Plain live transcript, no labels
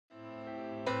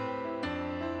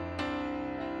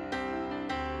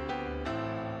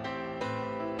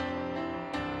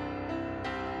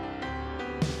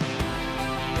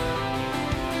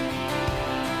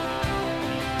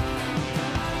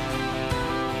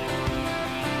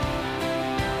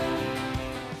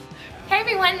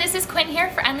everyone, this is Quinn here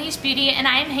for Unleashed Beauty, and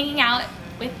I am hanging out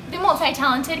with the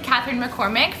multi-talented Kathryn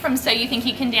McCormick from So You Think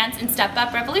You Can Dance and Step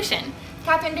Up Revolution.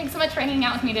 Kathryn, thanks so much for hanging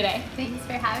out with me today. Thanks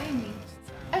for having me.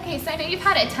 Okay, so I know you've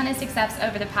had a ton of success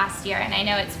over the past year, and I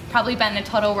know it's probably been a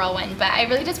total whirlwind, but I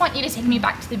really just want you to take me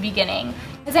back to the beginning.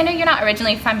 Because I know you're not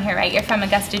originally from here, right? You're from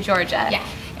Augusta, Georgia. Yeah.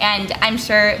 And I'm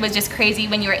sure it was just crazy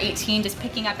when you were 18, just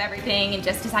picking up everything and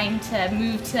just deciding to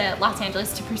move to Los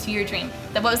Angeles to pursue your dream.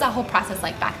 What was that whole process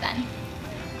like back then?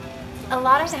 A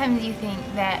lot of times you think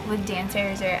that with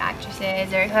dancers or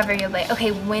actresses or whoever you're like,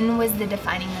 okay, when was the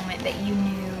defining moment that you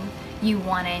knew you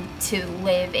wanted to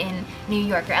live in New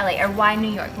York or LA? Or why New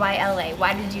York? Why LA?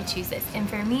 Why did you choose this? And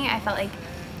for me, I felt like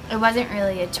it wasn't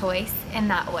really a choice in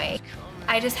that way.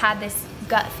 I just had this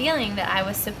gut feeling that I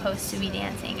was supposed to be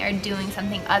dancing or doing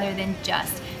something other than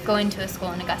just going to a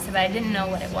school in Augusta, but I didn't know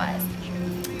what it was.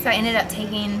 So I ended up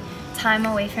taking time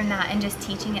away from that and just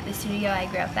teaching at the studio I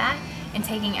grew up at and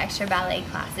taking extra ballet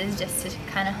classes just to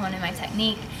kind of hone in my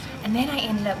technique. And then I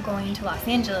ended up going to Los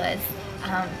Angeles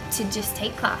to just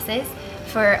take classes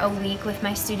for a week with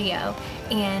my studio.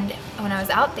 And when I was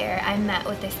out there, I met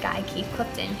with this guy, Keith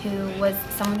Clifton, who was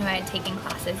someone who I had taken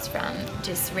classes from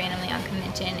just randomly on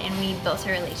convention, and we built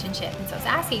a relationship. And so I was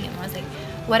asking him, I was like,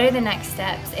 what are the next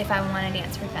steps if I want to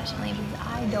dance professionally? Because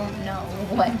I don't know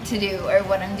what to do or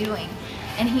what I'm doing.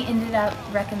 And he ended up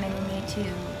recommending me to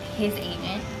his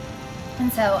agent.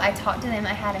 And so I talked to them,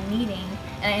 I had a meeting,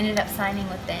 and I ended up signing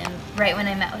with them right when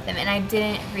I met with them. And I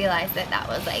didn't realize that that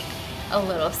was like a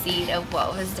little seed of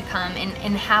what was to come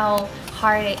and how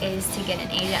hard it is to get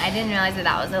an agent. I didn't realize that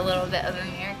that was a little bit of a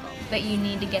miracle, but you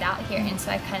need to get out here. And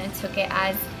so I kind of took it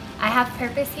as I have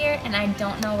purpose here and I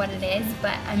don't know what it is,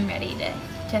 but I'm ready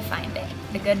to find it.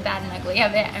 The good, bad, and ugly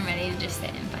of it, I'm ready to just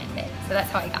sit and find it. So that's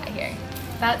how I got here.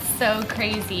 That's so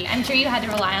crazy. I'm sure you had to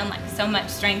rely on like so much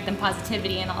strength and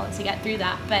positivity and all to get through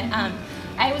that. But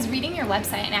I was reading your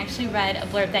website and actually read a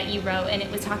blurb that you wrote, and it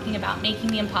was talking about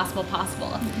making the impossible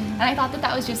possible. And I thought that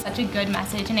that was just such a good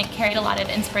message, and it carried a lot of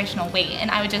inspirational weight. And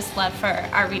I would just love for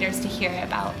our readers to hear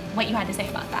about what you had to say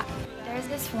about that. There's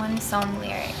this one song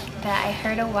lyric that I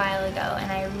heard a while ago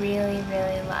and I really,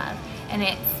 really love. And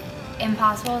it's,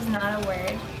 impossible is not a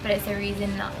word, but it's a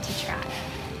reason not to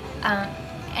try.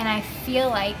 And I feel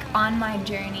like on my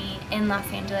journey in Los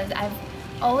Angeles, I've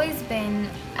always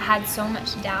had so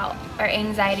much doubt or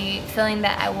anxiety, feeling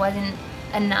that I wasn't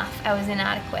enough, I was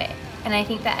inadequate. And I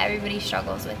think that everybody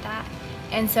struggles with that.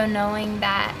 And so knowing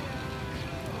that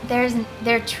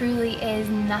there truly is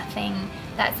nothing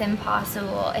that's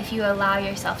impossible if you allow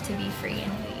yourself to be free in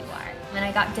who you are. And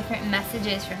I got different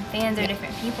messages from fans or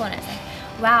different people, and it's like,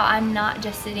 wow, I'm not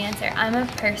just a dancer, I'm a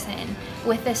person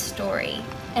with a story,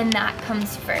 and that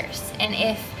comes first. And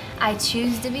if I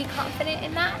choose to be confident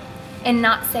in that and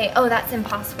not say, oh, that's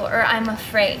impossible, or I'm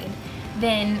afraid,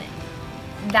 then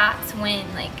that's when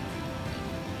like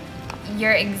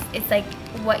it's like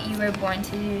what you were born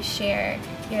to do, share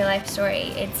your life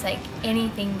story. It's like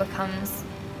anything becomes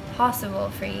possible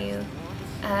for you.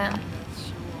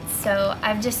 So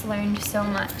I've just learned so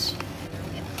much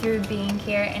through being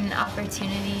here and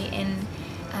opportunity, and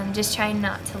just trying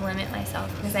not to limit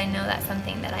myself, because I know that's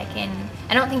something that I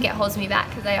don't think it holds me back,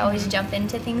 because I always jump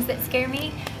into things that scare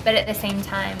me, but at the same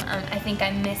time I think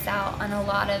I miss out on a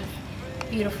lot of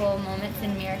beautiful moments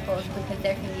and miracles because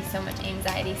there can be so much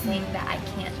anxiety saying that I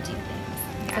can't do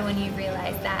things. So when you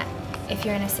realize that if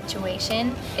you're in a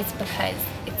situation, it's because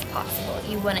it's possible.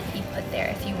 You wouldn't be put there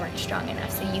if you weren't strong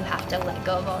enough, so you have to let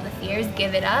go of all the fears,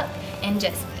 give it up, and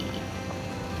just be.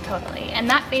 Totally. And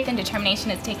that faith and determination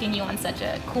has taken you on such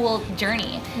a cool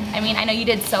journey. I mean, I know you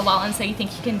did so well, and So You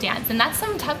Think You Can Dance, and that's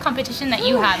some tough competition that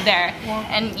you have there. Yeah.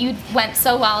 And you went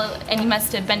so well, and you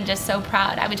must have been just so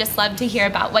proud. I would just love to hear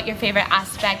about what your favorite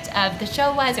aspect of the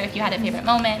show was, or if you had a favorite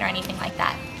moment or anything like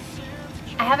that.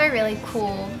 I have a really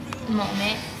cool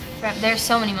moment. There's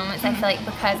so many moments, I feel like,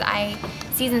 because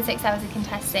season 6 I was a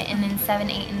contestant, and then 7,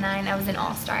 8, and 9 I was an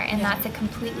all-star, and that's a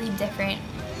completely different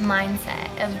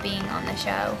mindset of being on the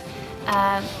show.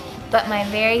 But my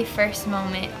very first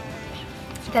moment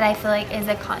that I feel like is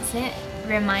a constant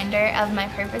reminder of my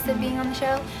purpose of being on the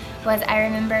show was, I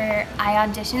remember I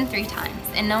auditioned 3 times,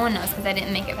 and no one knows because I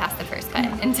didn't make it past the first cut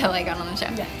until I got on the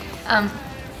show.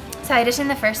 So I auditioned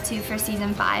the first 2 for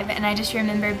season 5, and I just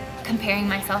remember comparing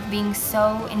myself, being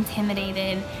so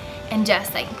intimidated and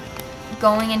just like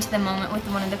going into the moment with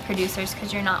one of the producers,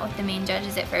 because you're not with the main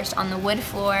judges at first, on the wood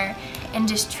floor, and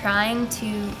just trying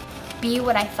to be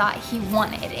what I thought he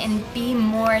wanted and be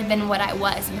more than what I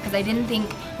was, because I didn't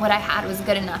think what I had was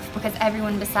good enough, because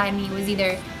everyone beside me was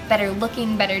either better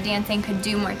looking, better dancing, could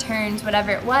do more turns,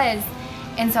 whatever it was.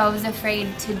 And so I was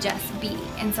afraid to just be.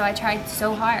 And so I tried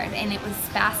so hard, and it was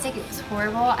spastic, it was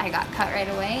horrible. I got cut right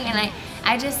away, and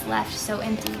I just left so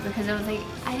empty because it was like,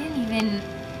 I didn't even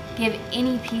give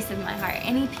any piece of my heart,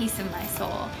 any piece of my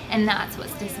soul, and that's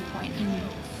what's disappointing.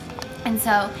 And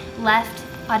so left,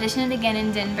 auditioned again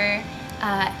in Denver.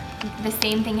 The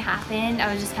same thing happened.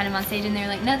 I was just kind of on stage, and they were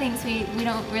like, no thanks, we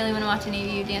don't really want to watch any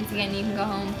of you dance again, you can go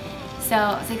home. So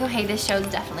I was like, okay, this show's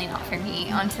definitely not for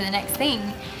me, on to the next thing.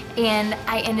 And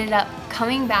I ended up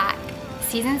coming back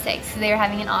season 6, so they were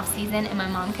having an off season, and my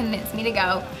mom convinced me to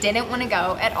go. Didn't want to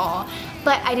go at all,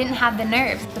 but I didn't have the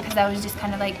nerves because I was just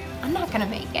kind of like, I'm not gonna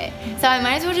make it, so I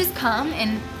might as well just come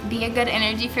and be a good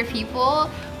energy for people,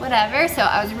 whatever. So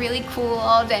I was really cool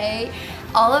all day.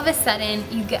 All of a sudden,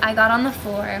 I got on the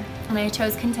floor and I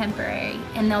chose contemporary,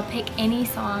 and they'll pick any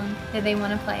song that they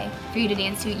want to play for you to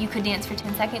dance to. You could dance for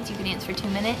 10 seconds, you could dance for 2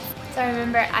 minutes. So I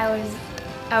remember I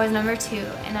was number 2,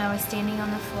 and I was standing on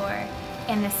the floor,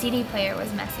 and the CD player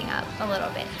was messing up a little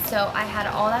bit. So I had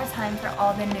all that time for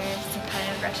all the nerves to kind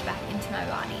of rush back into my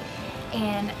body.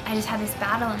 And I just had this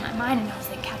battle in my mind, and I was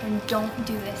like, Kathryn, don't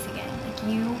do this again. Like,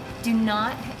 you do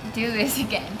not do this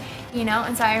again, you know?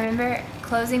 And so I remember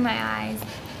closing my eyes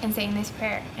and saying this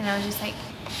prayer, and I was just like,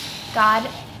 God,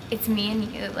 it's me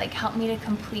and you. Like, help me to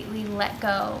completely let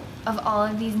go of all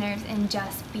of these nerves and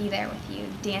just be there with you,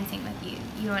 dancing with you,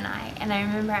 you and I. And I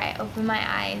remember I opened my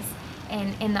eyes,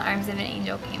 and In the Arms of an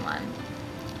Angel came on,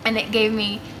 and it gave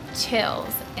me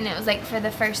chills. And it was like, for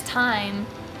the first time,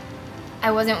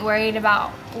 I wasn't worried about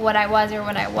what I was or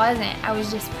what I wasn't. I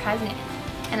was just present.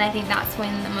 And I think that's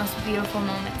when the most beautiful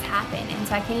moments happen. And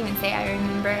so I can't even say I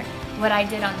remember what I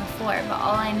did on the floor, but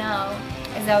all I know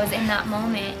is I was in that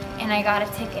moment, and I got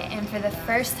a ticket. And for the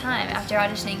first time, after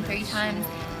auditioning 3 times,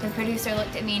 the producer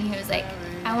looked at me and he was like,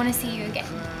 I want to see you again.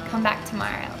 Come back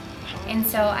tomorrow. And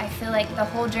so I feel like the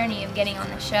whole journey of getting on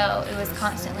the show, it was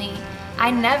constantly,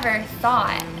 I never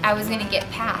thought I was going to get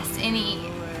past any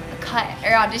cut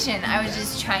or audition. I was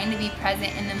just trying to be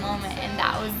present in the moment, and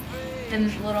that was the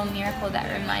little miracle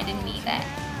that reminded me that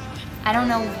I don't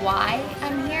know why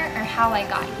I'm here or how I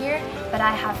got here, but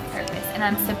I have purpose and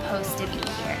I'm supposed to be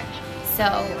here. So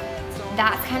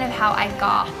that's kind of how I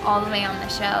got all the way on the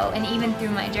show. And even through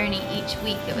my journey each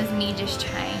week, it was me just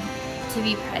trying to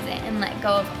be present and let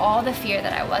go of all the fear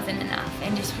that I wasn't enough,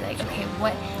 and just be like, okay,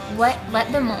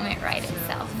 let the moment write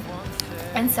itself.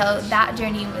 And so that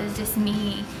journey was just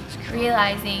me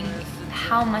realizing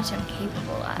how much I'm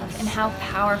capable of and how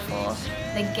powerful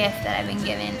the gift that I've been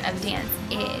given of dance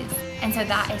is. And so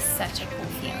that is such a cool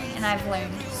feeling, and I've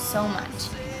learned so much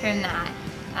from that.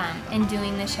 And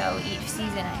doing the show each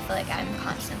season, I feel like I'm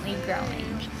constantly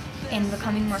growing and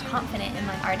becoming more confident in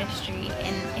my artistry,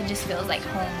 and it just feels like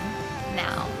home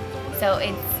now. So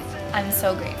I'm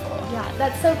so grateful. Yeah,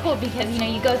 that's so cool, because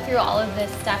you go through all of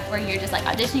this stuff where you're just like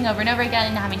auditioning over and over again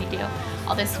and having to do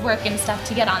all this work and stuff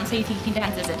to get on so you think you can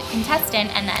dance as a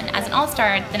contestant, and then as an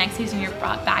all-star the next season you're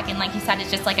brought back, and like you said,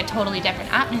 it's just like a totally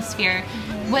different atmosphere.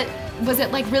 What was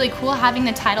it like really cool having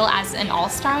the title as an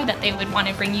all-star, that they would want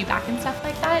to bring you back and stuff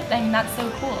like that? I mean, that's so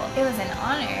cool. It was an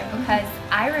honor, because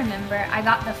I remember I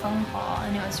got the phone call,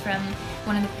 and it was from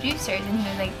one of the producers, and he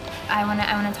was like, I want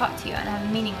to talk to you and have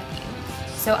a meeting with you.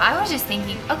 So I was just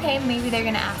thinking, okay, maybe they're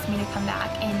gonna ask me to come back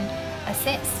and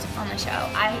assist on the show.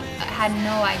 I had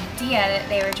no idea that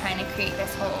they were trying to create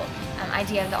this whole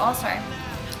idea of the all-star.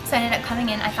 So I ended up coming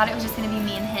in. I thought it was just gonna be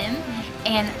me and him,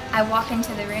 and I walk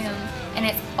into the room, and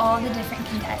it's all the different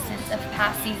contestants of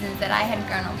past seasons that I had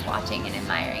grown up watching and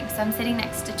admiring. So I'm sitting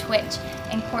next to Twitch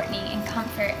and Courtney and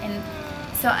Comfort, and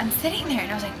so I'm sitting there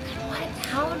and I was like, what?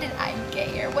 How did I get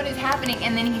here? What is happening?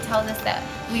 And then he tells us that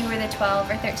we were the 12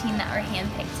 or 13 that were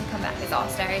handpicked to come back as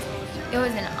all-stars. It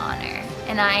was an honor,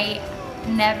 and I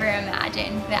never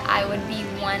imagined that I would be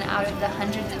one out of the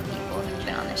hundreds of people who've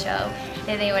been on the show,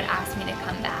 that they would ask me to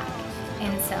come back.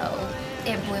 And so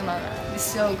it blew my mind. I was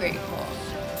so grateful.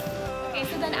 Okay,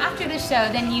 so then after the show,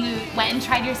 then you went and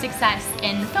tried your success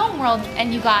in the film world,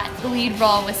 and you got the lead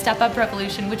role with Step Up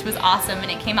Revolution, which was awesome, and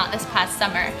it came out this past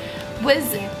summer.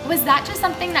 Was that just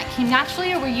something that came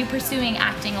naturally, or were you pursuing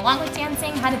acting along with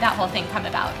dancing? How did that whole thing come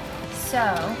about? So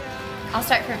I'll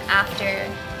start from after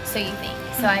So You Think.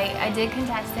 So I did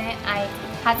contestant. I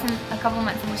had a couple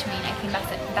months in between. I came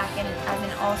back in as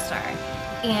an all-star,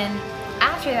 and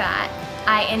after that,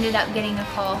 I ended up getting a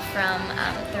call from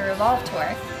the Revolve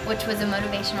Tour, which was a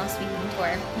motivational speaking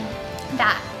tour.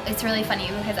 It's really funny,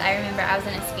 because I remember I was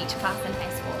in a speech class in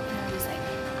high school, and I was just like,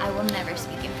 I will never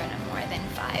speak in front of more than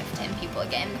 5-10 people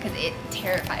again, because it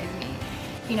terrifies me,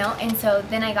 And so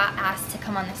then I got asked to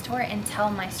come on this tour and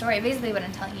tell my story, basically what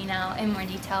I'm telling you now in more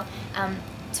detail.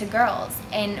 to girls.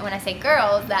 And when I say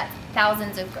girls, that's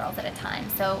thousands of girls at a time.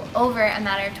 So over a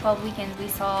matter of 12 weekends, we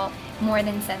saw more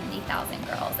than 70,000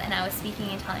 girls, and I was speaking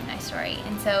and telling my story.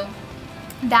 And so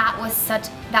that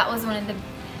was one of the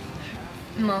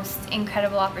most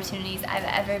incredible opportunities I've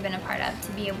ever been a part of,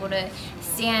 to be able to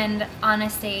stand on a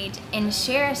stage and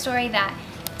share a story that,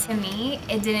 to me,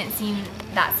 it didn't seem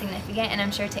that significant, and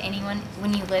I'm sure to anyone,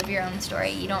 when you live your own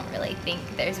story, you don't really think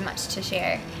there's much to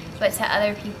share, but to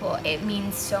other people it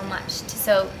means so much.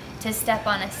 To step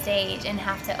on a stage and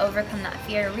have to overcome that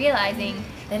fear, realizing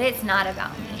that it's not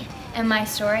about me and my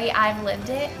story, I've lived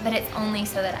it, but it's only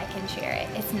so that I can share it.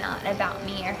 It's not about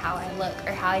me or how I look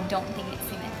or how I don't think it's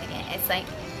significant. It's like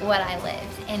what I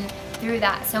lived, and through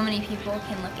that, so many people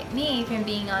can look at me from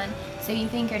being on So You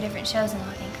Think or different shows, and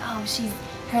they'll think, oh,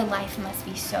 her life must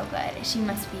be so good. She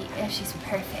must be, she's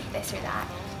perfect, this or that.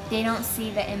 They don't see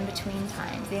the in-between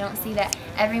times. They don't see that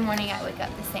every morning I wake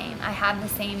up the same. I have the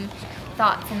same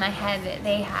thoughts in my head that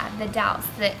they have, the doubts,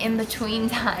 the in-between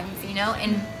times, you know?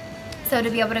 And so to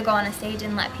be able to go on a stage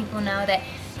and let people know that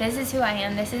this is who I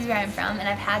am, this is where I'm from, and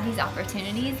I've had these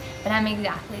opportunities, but I'm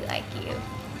exactly like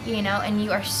you know? And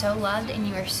you are so loved and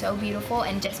you are so beautiful,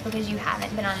 and just because you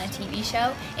haven't been on a TV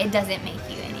show, it doesn't make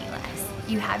you any less.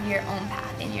 You have your own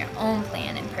path and your own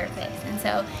plan and purpose. And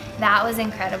so that was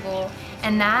incredible,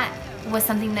 and that was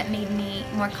something that made me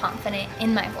more confident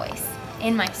in my voice,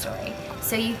 in my story.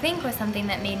 So You Think was something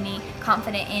that made me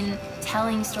confident in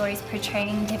telling stories,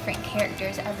 portraying different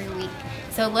characters every week.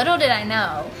 So little did I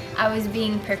know, I was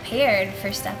being prepared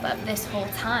for Step Up this whole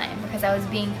time, because I was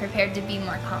being prepared to be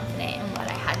more confident in what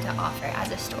I had to offer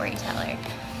as a storyteller.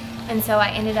 And so I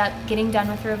ended up getting done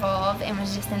with Revolve and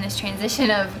was just in this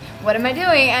transition of, what am I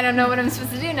doing? I don't know what I'm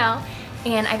supposed to do now.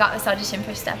 And I got this audition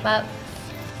for Step Up.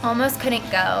 Almost couldn't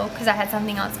go because I had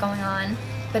something else going on.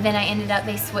 But then I ended up,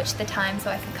 they switched the time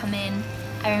so I could come in.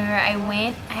 I remember I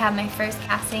went, I had my first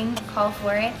casting call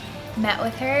for it, met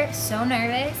with her, so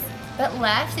nervous, but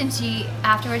left, and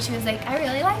afterwards she was like, I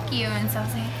really like you. And so I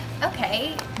was like,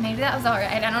 okay, maybe that was all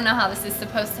right. I don't know how this is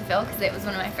supposed to feel, because it was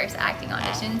one of my first acting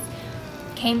auditions.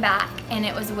 Came back, and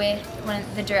it was with one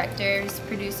of the directors,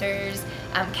 producers,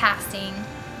 casting,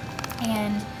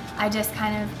 and I just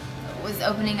kind of was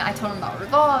opening, I told him about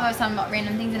Revolve, I was talking about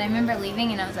random things, and I remember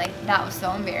leaving and I was like, that was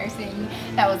so embarrassing,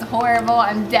 that was horrible,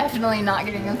 I'm definitely not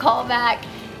getting a call back.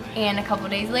 And a couple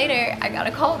days later, I got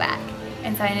a call back.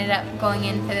 And so I ended up going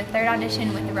in for the third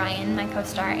audition with Ryan, my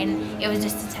co-star, and it was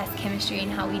just to test chemistry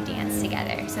and how we danced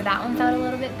together. So that one felt a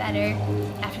little bit better.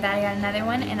 After that I got another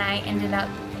one, and I ended up,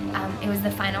 it was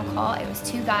the final call. It was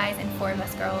 2 guys and 4 of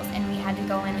us girls, and we had to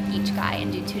go in with each guy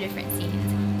and do 2 different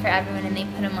scenes for everyone, and they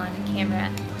put them on camera,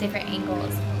 different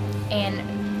angles. And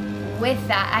with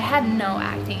that, I had no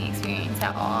acting experience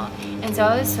at all, and so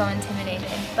I was so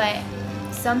intimidated. But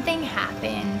something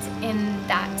happened in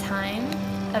that time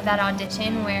of that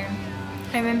audition where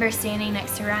I remember standing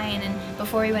next to Ryan, and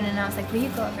before we went in, I was like, will you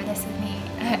go over this with me?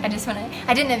 I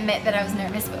didn't admit that I was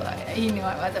nervous, but he knew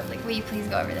I was. I was like, will you please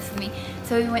go over this with me?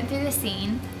 So we went through the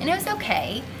scene, and it was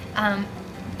okay.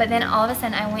 But then all of a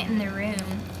sudden I went in the room,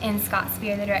 and Scott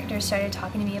Spear, the director, started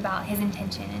talking to me about his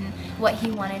intention and what he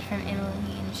wanted from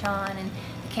Emily and Sean and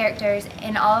the characters,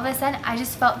 and all of a sudden I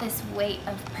just felt this weight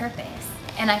of purpose,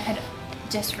 and I could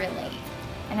just relate.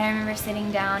 And I remember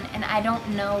sitting down, and I don't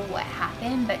know what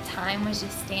happened, but time was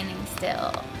just standing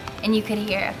still, and you could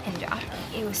hear a pin drop.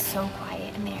 It was so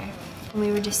quiet in there, and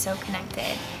we were just so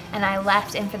connected. And I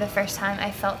left, and for the first time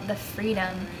I felt the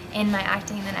freedom in my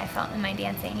acting that I felt in my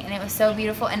dancing, and it was so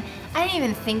beautiful. And I didn't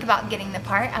even think about getting the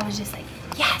part. I was just like,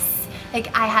 yes!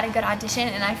 Like, I had a good audition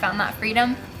and I found that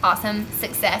freedom. Awesome,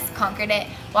 success, conquered it,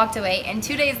 walked away. And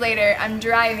 2 days later, I'm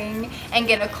driving and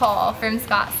get a call from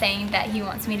Scott saying that he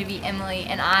wants me to be Emily,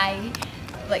 and I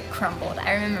like crumbled.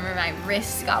 I remember my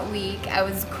wrists got weak. I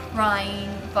was crying,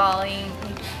 bawling,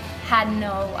 like, had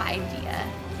no idea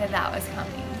that that was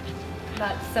coming.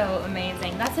 That's so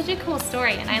amazing. That's such a cool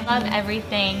story, and I love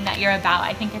everything that you're about.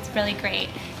 I think it's really great,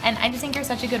 and I just think you're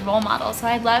such a good role model. So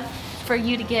I'd love for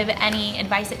you to give any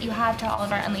advice that you have to all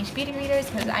of our Unleashed Beauty readers,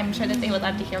 because I'm sure that they would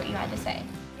love to hear what you had to say.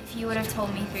 If you would have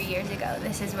told me 3 years ago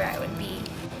this is where I would be,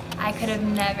 I could have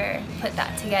never put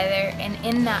that together, and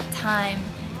in that time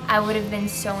I would have been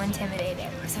so intimidated,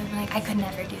 because I'm like, I could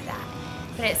never do that.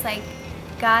 But it's like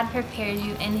God prepares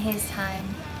you in His time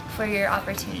for your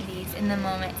opportunities in the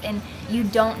moment, and you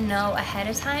don't know ahead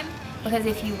of time, because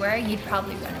if you were, you'd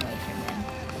probably run away from them.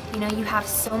 You know, you have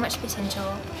so much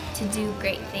potential to do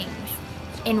great things,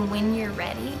 and when you're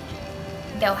ready,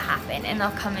 they'll happen and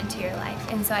they'll come into your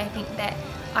life. And so I think that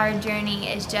our journey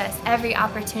is just every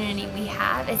opportunity we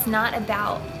have. It's not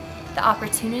about the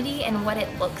opportunity and what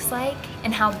it looks like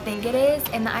and how big it is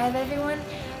in the eye of everyone,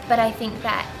 but I think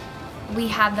that we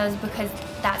have those because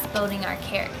that's building our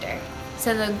character.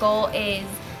 So the goal is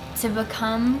to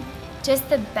become just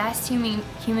the best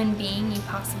human being you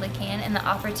possibly can, and the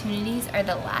opportunities are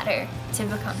the ladder to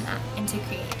become that and to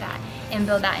create that and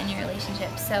build that in your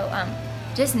relationship. So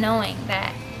just knowing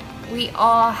that we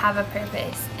all have a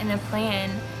purpose and a plan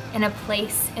and a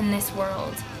place in this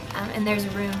world, and there's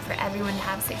room for everyone to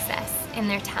have success in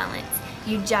their talents.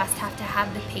 You just have to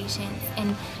have the patience,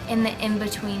 and in the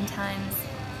in-between times,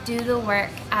 do the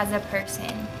work as a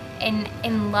person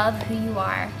and love who you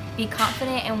are. Be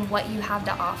confident in what you have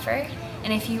to offer,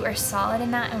 and if you are solid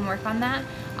in that and work on that,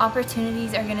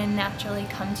 opportunities are going to naturally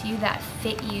come to you that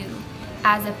fit you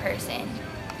as a person.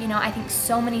 You know, I think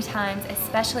so many times,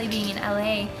 especially being in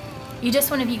LA, you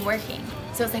just want to be working.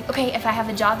 So it's like, okay, if I have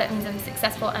a job, that means I'm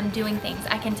successful, I'm doing things,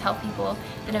 I can tell people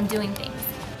that I'm doing things.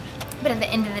 But at the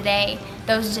end of the day,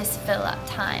 those just fill up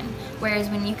time. Whereas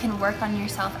when you can work on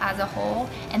yourself as a whole,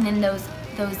 and then those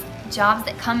jobs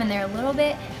that come and they're a little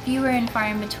bit fewer and far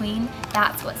in between,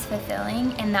 that's what's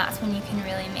fulfilling, and that's when you can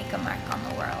really make a mark on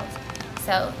the world.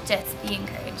 So just be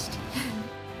encouraged.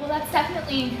 Well, that's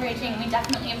definitely encouraging. We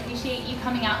definitely appreciate you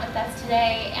coming out with us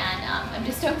today, and I'm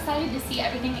just so excited to see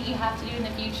everything that you have to do in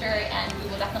the future, and we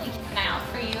will definitely keep an eye out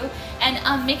for you. And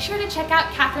make sure to check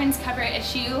out Kathryn's cover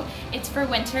issue. It's for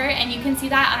winter, and you can see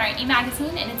that on our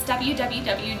e-magazine, and it's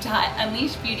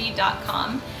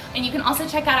www.unleashbeauty.com. And you can also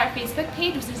check out our Facebook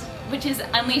page, which is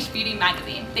Unleash Beauty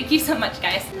Magazine. Thank you so much,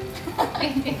 guys.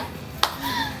 I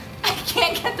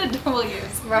can't get the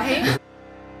W's. Right?